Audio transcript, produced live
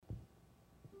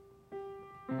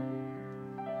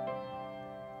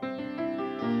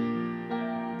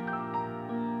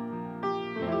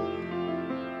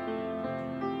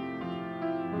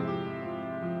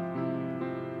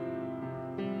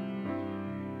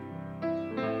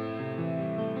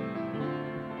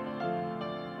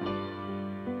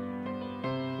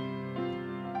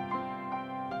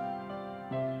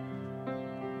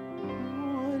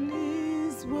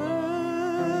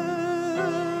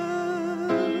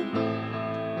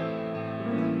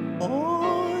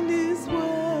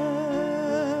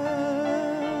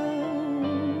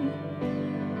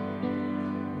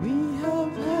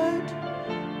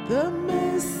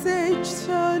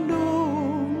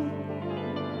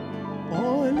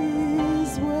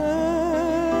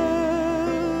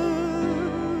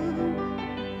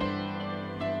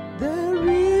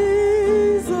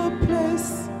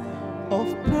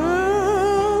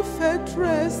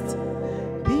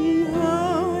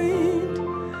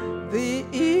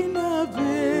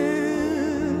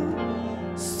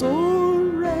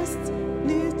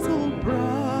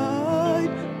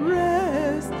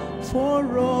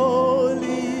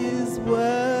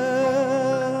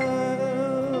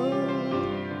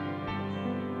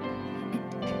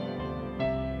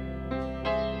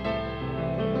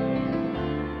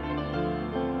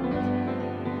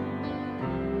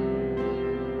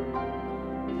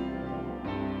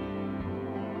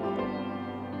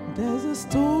There's a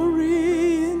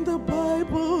story in the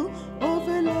Bible of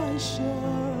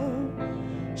Elisha,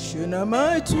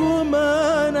 Shunammite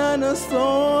woman and a son.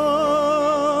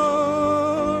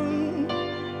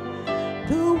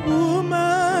 The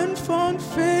woman found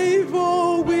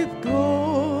favor with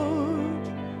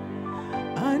God,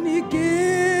 and He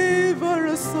gave her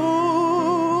a son.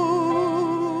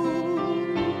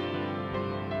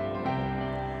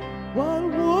 While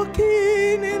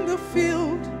walking in the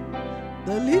field,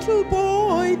 the little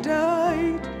boy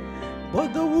died,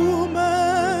 but the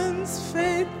woman's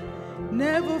faith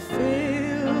never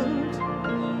failed.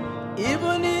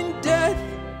 Even in death,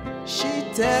 she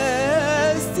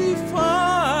testified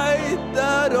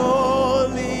that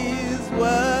all is well.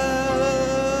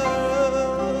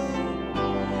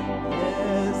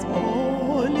 Yes,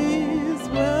 all is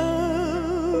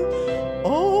well.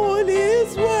 All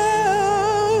is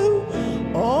well.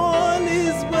 All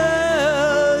is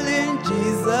well in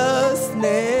Jesus'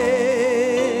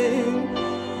 name.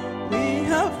 We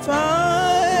have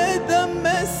found the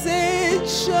message,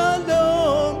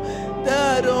 Shalom,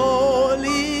 that all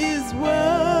is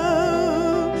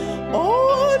well.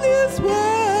 All is well.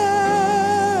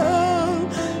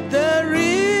 There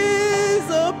is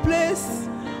a place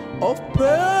of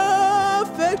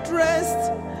perfect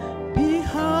rest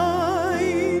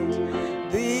behind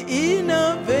the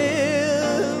inner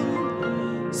veil.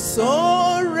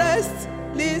 So rest,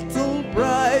 little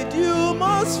bride, you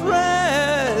must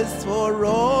rest, for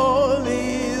all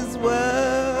is well.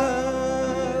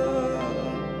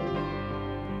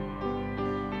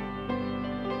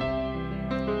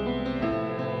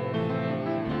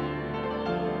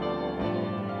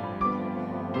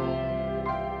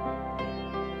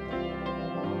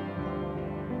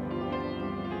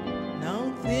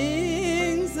 Now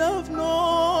things have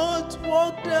not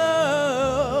worked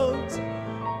out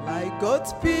like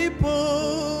God's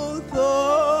people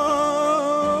thought,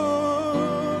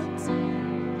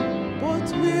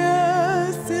 but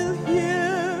we're still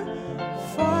here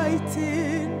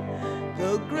fighting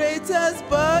the greatest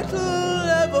battle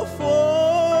ever fought.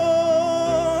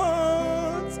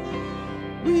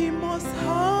 We must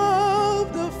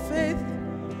have the faith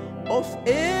of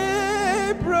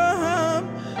Abraham,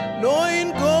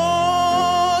 knowing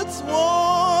God's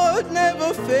word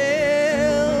never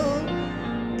fails.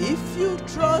 If you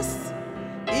trust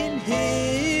in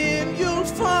Him, you'll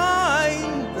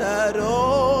find that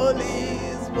all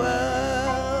is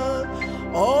well.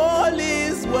 All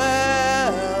is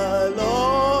well.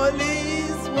 All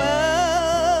is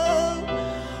well.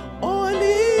 All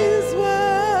is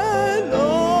well.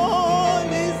 All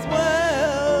is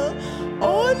well.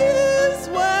 All is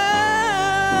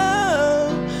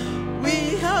well.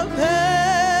 We have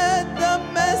heard the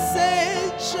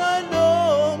message,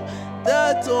 Shalom,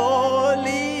 that all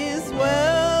is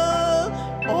well.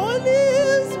 All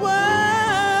is well.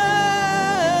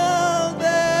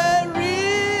 There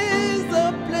is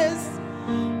a place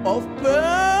of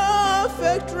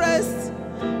perfect rest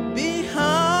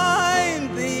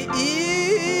behind the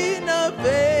inner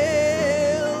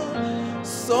veil.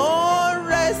 So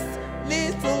rest,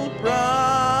 little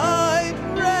bride,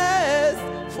 rest,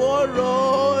 for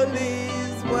all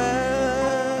is well.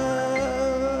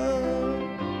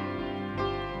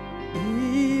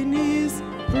 In His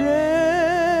presence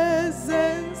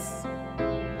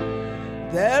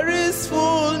there is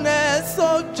fullness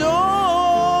of joy.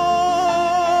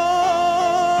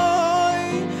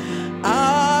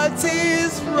 At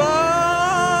His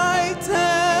right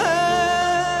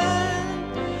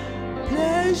hand,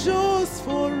 pleasures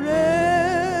forevermore.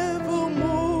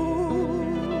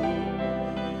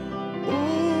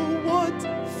 Oh, what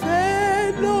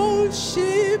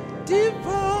fellowship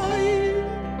divine!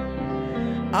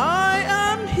 I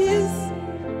am His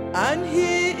and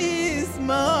He is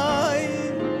mine.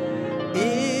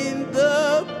 In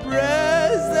the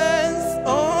presence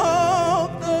of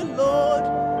the Lord,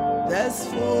 there's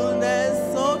fullness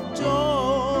of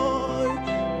joy.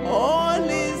 All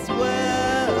is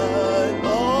well.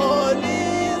 All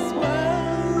is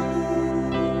well.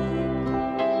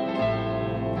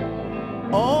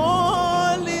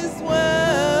 All is well.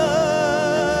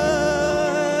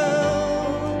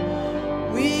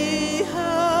 We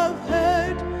have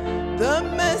heard the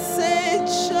message,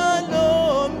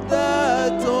 Shalom,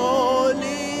 that all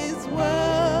is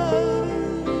well.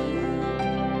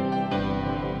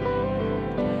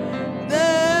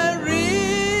 There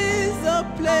is a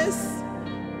place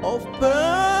of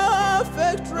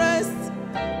perfect rest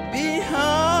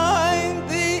behind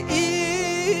the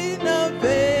inner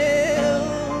veil.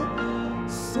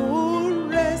 So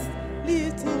rest,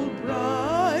 little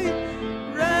bride,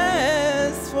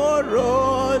 rest, for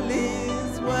all all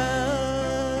is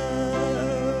well.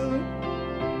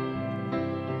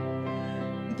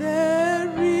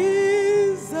 There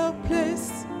is a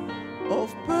place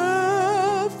of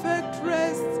perfect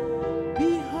rest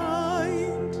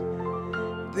behind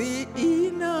the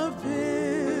inner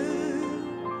veil.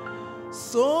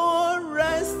 So